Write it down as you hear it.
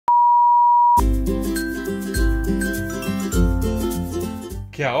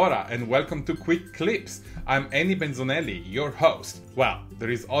Kia ora and welcome to Quick Clips. I'm Enny Benzonelli, your host. Well, there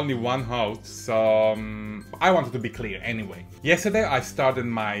is only one host, so I wanted to be clear anyway. Yesterday I started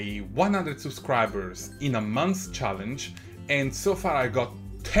my 100 subscribers in a month challenge and so far I got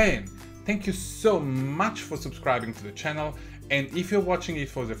 10. Thank you so much for subscribing to the channel, and if you're watching it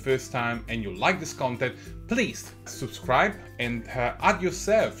for the first time and you like this content, please subscribe and add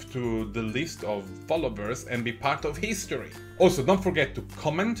yourself to the list of followers and be part of history. Also, don't forget to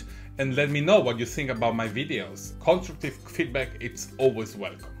comment and let me know what you think about my videos. Constructive feedback, it's always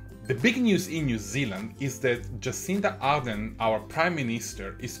welcome. The big news in New Zealand is that Jacinda Ardern, our Prime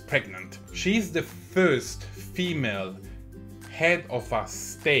Minister, is pregnant. She is the first female head of a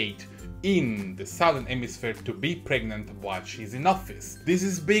state in the Southern Hemisphere to be pregnant while she's in office. This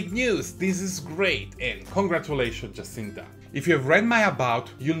is big news, this is great, and congratulations Jacinda. If you have read my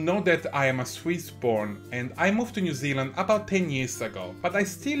about, you'll know that I am a Swiss born and I moved to New Zealand about 10 years ago, but I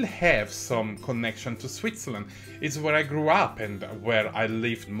still have some connection to Switzerland. It's where I grew up and where I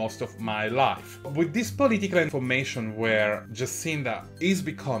lived most of my life. With this political information where Jacinda is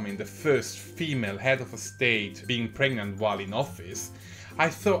becoming the first female head of a state being pregnant while in office, I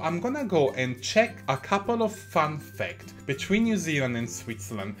thought I'm gonna go and check a couple of fun facts between New Zealand and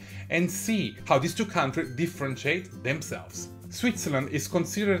Switzerland and see how these two countries differentiate themselves. Switzerland is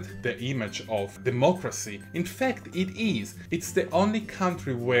considered the image of democracy. In fact, it is. It's the only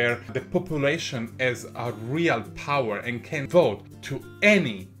country where the population has a real power and can vote to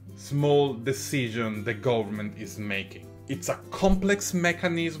any small decision the government is making. It's a complex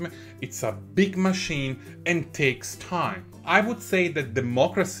mechanism, it's a big machine and takes time. I would say that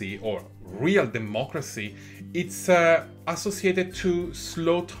democracy, or real democracy, it's associated to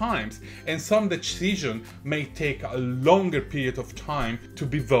slow times, and some decisions may take a longer period of time to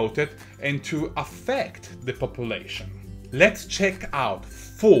be voted and to affect the population. Let's check out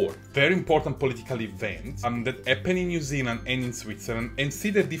 4 very important political events that happen in New Zealand and in Switzerland and see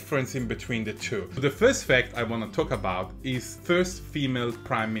the difference in between the two. The first fact I want to talk about is first female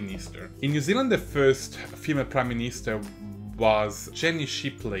Prime Minister. In New Zealand, the first female Prime Minister was Jenny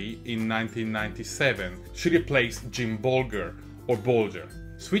Shipley in 1997. She replaced Jim Bolger or Bolger.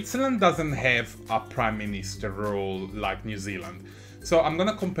 Switzerland doesn't have a Prime Minister role like New Zealand. So I'm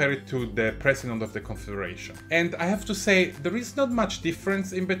gonna compare it to the President of the Confederation. And I have to say, there is not much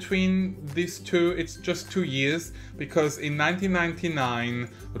difference in between these two. It's just 2 years, because in 1999,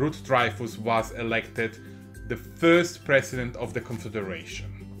 Ruth Dryfus was elected the first President of the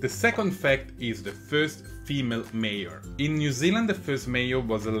Confederation. The second fact is the first female mayor. In New Zealand, the first mayor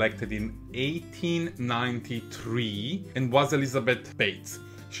was elected in 1893 and was Elizabeth Bates.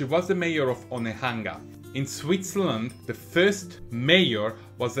 She was the mayor of Onehunga. In Switzerland, the first mayor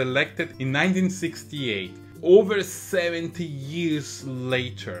was elected in 1968, over 70 years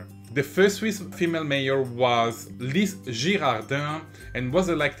later. The first Swiss female mayor was Ardern and was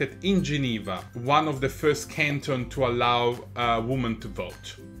elected in Geneva, one of the first cantons to allow women to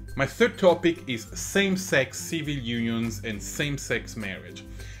vote. My third topic is same-sex civil unions and same-sex marriage.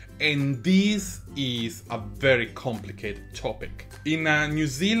 And this is a very complicated topic. In New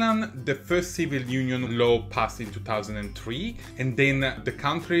Zealand, the first civil union law passed in 2003, and then the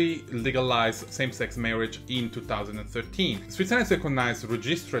country legalized same-sex marriage in 2013. Switzerland recognized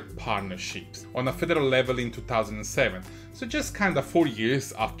registered partnerships on a federal level in 2007, so just kind of 4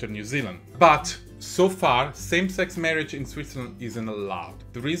 years after New Zealand. But so far, same-sex marriage in Switzerland isn't allowed.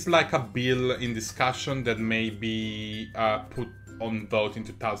 There is like a bill in discussion that may be put on vote in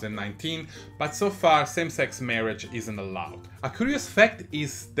 2019, but so far same-sex marriage isn't allowed. A curious fact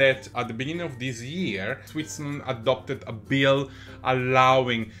is that at the beginning of this year, Switzerland adopted a bill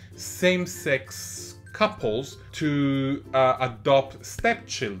allowing same-sex couples to adopt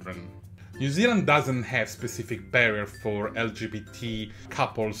stepchildren. New Zealand doesn't have specific barrier for LGBT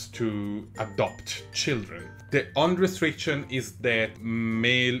couples to adopt children. The only restriction is that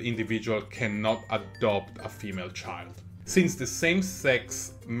male individual cannot adopt a female child. Since the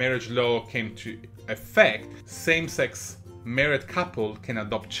same-sex marriage law came to effect, same-sex married couple can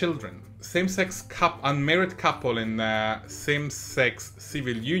adopt children. Same-sex unmarried couple and same-sex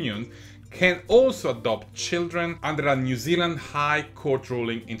civil union can also adopt children under a New Zealand High Court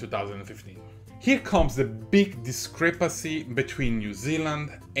ruling in 2015. Here comes the big discrepancy between New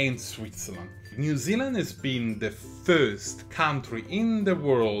Zealand and Switzerland. New Zealand has been the first country in the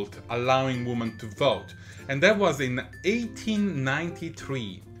world allowing women to vote, and that was in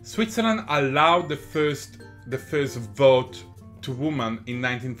 1893. Switzerland allowed the first vote to women in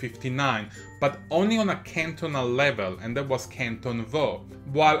 1959, but only on a cantonal level, and that was Canton vote.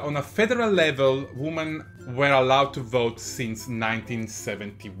 While on a federal level, women were allowed to vote since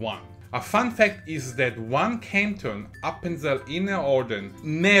 1971. A fun fact is that one canton, Appenzell Innerrhoden,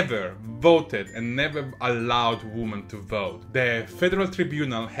 never voted and never allowed women to vote. The federal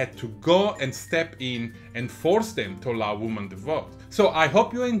tribunal had to go and step in and force them to allow women to vote. So I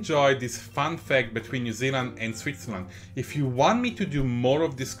hope you enjoyed this fun fact between New Zealand and Switzerland. If you want me to do more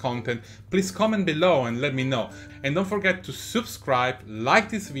of this content, please comment below and let me know. And don't forget to subscribe, like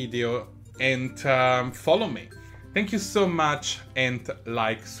this video, and follow me. Thank you so much, and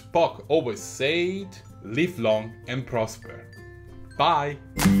like Spock always said, live long and prosper. Bye!